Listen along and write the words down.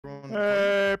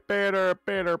Hey, Peter,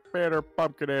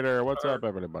 Pumpkinator. What's up,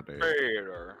 everybody?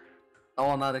 Peter. I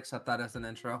will not accept that as an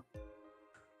intro.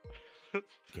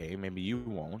 Okay, maybe you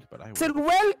won't, but I will. Said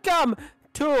welcome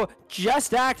to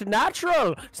Just Act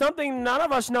Natural, something none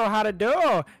of us know how to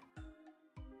do.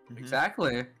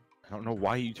 Exactly. I don't know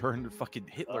why you turned fucking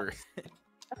Hitler.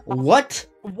 What?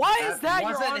 Why is that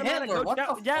your wasn't automatic Hitler. go What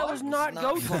down? the Yeah, it fuck? was not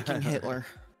Ghost. Fucking Hitler.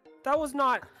 That was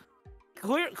not.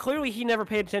 Clearly, he never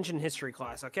paid attention in history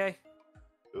class. Okay.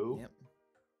 Ooh. Yep.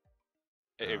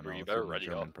 Hey, Avery, you better ready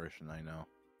German up. person I know.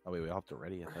 Oh wait, we have to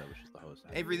ready. I thought it was just the host.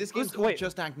 Avery, this game's Wait. called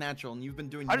Just Act Natural, and you've been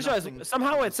doing I just nothing. realized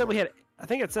somehow it said we had. I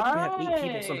think it said we had 8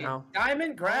 people somehow.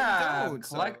 Diamond grab. don't,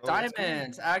 so Collect it's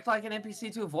diamonds. Act like an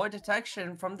NPC to avoid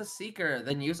detection from the seeker.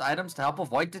 Then use items to help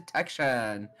avoid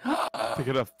detection.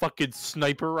 Picking a fucking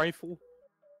sniper rifle.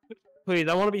 Please,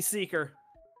 I want to be seeker.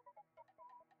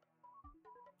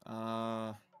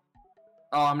 Uh,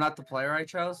 Oh, I'm not the player I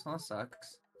chose? That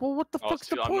sucks. Well, what the Oh, fuck's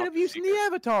see, the I'm point not of the using the seeker.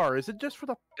 avatar? Is it just for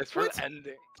the? It's for What? the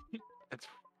ending. It's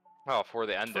for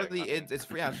the ending. for the it's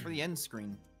for it's for the end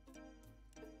screen.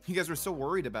 You guys were so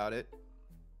worried about it.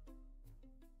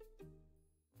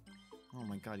 Oh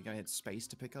my god, you gotta hit space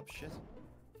to pick up shit.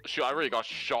 Shoot, I already got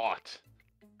shot.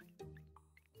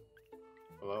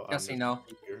 Hello, Yes, you know.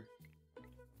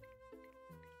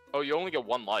 Oh, you only get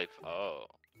 1 life. Oh.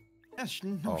 Yeah,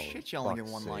 no Oh, shit, you only get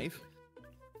fuck's 1 sake. life.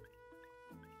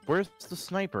 Where's the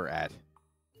sniper at?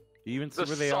 Do you even see The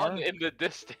where they sun are? in the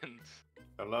distance.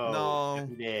 Hello.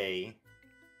 No. Day.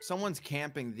 Someone's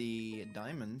camping the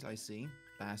diamond, I see.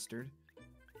 Bastard.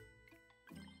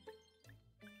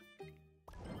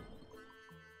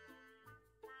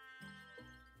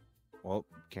 Well,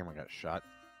 camera got shot.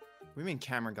 What do you mean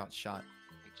Cameron got shot?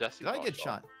 Jesse Did I got get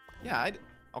shot? Yeah, I.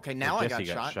 Okay, Well, now I Jesse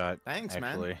got shot. Thanks,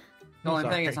 actually. man. The only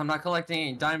thing is Sorry. I'm not collecting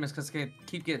any diamonds because they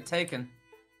keep getting taken.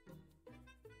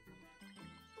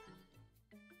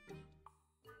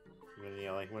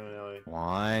 Willy-nilly.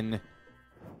 One.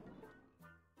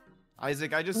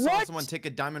 Isaac, I just saw What? someone take a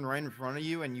diamond right in front of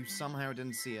you, and you somehow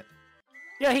didn't see it.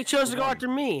 Yeah, he chose to go after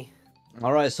me. Oh,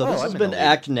 All right, so this I'm has in been the lead.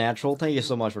 Act Natural. Thank you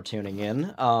so much for tuning in.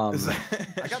 I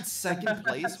got second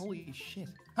place. Holy shit!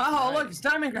 Oh, Alright. look, it's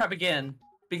diamond grab again.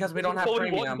 Because we don't have only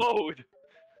premium. 1 mode.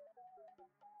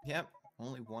 Yep,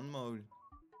 only 1 mode.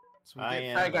 So I get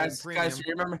am- Alright, guys, premium.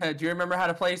 do you remember how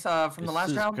to place from the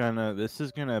last round? This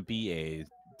is gonna be a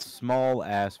small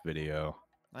ass video.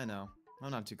 I know. I'm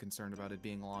not too concerned about it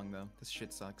being long though. This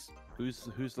shit sucks. Who's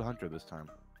the hunter this time?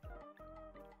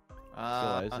 Still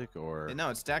Uh, Isaac or? no,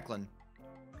 it's Declan.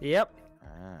 Yep.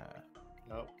 Ah.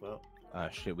 Oh, well.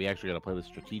 Shit. We actually gotta play this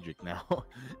strategic now.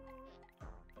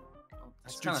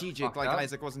 That's kinda Strategic, fucked like up.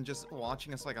 Isaac wasn't just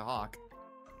watching us like a hawk.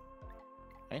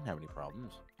 I didn't have any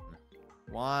problems.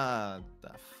 What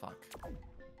the fuck?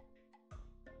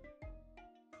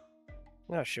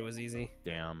 That shit was easy.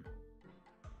 Damn.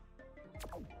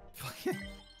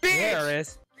 There it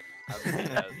is.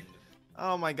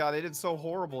 Oh my god, I did so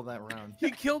horrible that round. He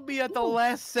killed me at the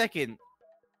last second.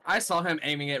 I saw him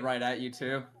aiming it right at you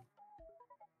too.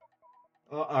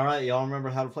 all right, y'all remember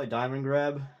how to play Diamond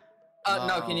Grab?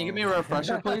 No, can you give me a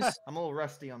refresher, please? I'm a little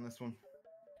rusty on this one.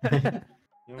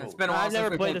 It's been a while I've since never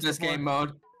we played played this this game before. mode.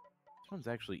 This one's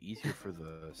actually easier for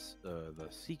the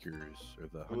seekers or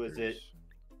the Who is hunters.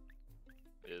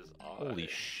 Is Holy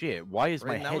shit! Why is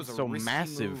my Brayden, that head was a so risky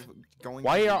massive? move going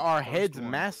Why for the are our first heads one.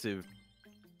 massive?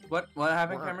 What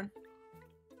happened, Where- Cameron?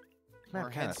 This map Our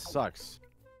kind of heads- sucks,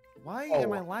 Why Oh.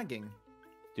 am I lagging?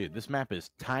 dude. This map is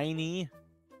tiny.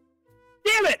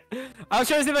 Damn it! I was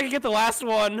trying to see if I could get the last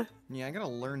one. Yeah, I gotta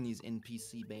learn these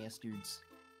NPC bastards.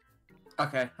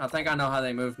 Okay, I think I know how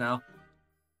they move now.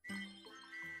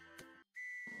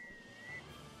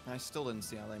 I still didn't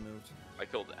see how they moved. I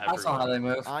killed I everyone. saw how they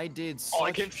move. I did. Oh, I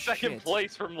such came second shit.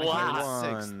 place from I came last.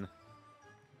 sixth. One.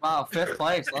 Wow, 5th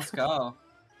place. Let's go.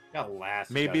 Got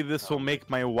last. Maybe got- this will make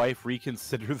my wife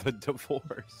reconsider the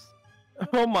divorce.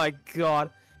 Oh my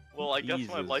god. Well, I guess my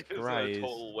Jesus life is Christ. a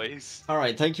total waste. All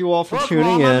right, thank you all for Look, tuning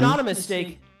Mom, I'm in. not a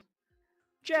mistake.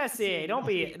 Jesse, don't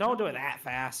do it that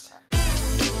fast.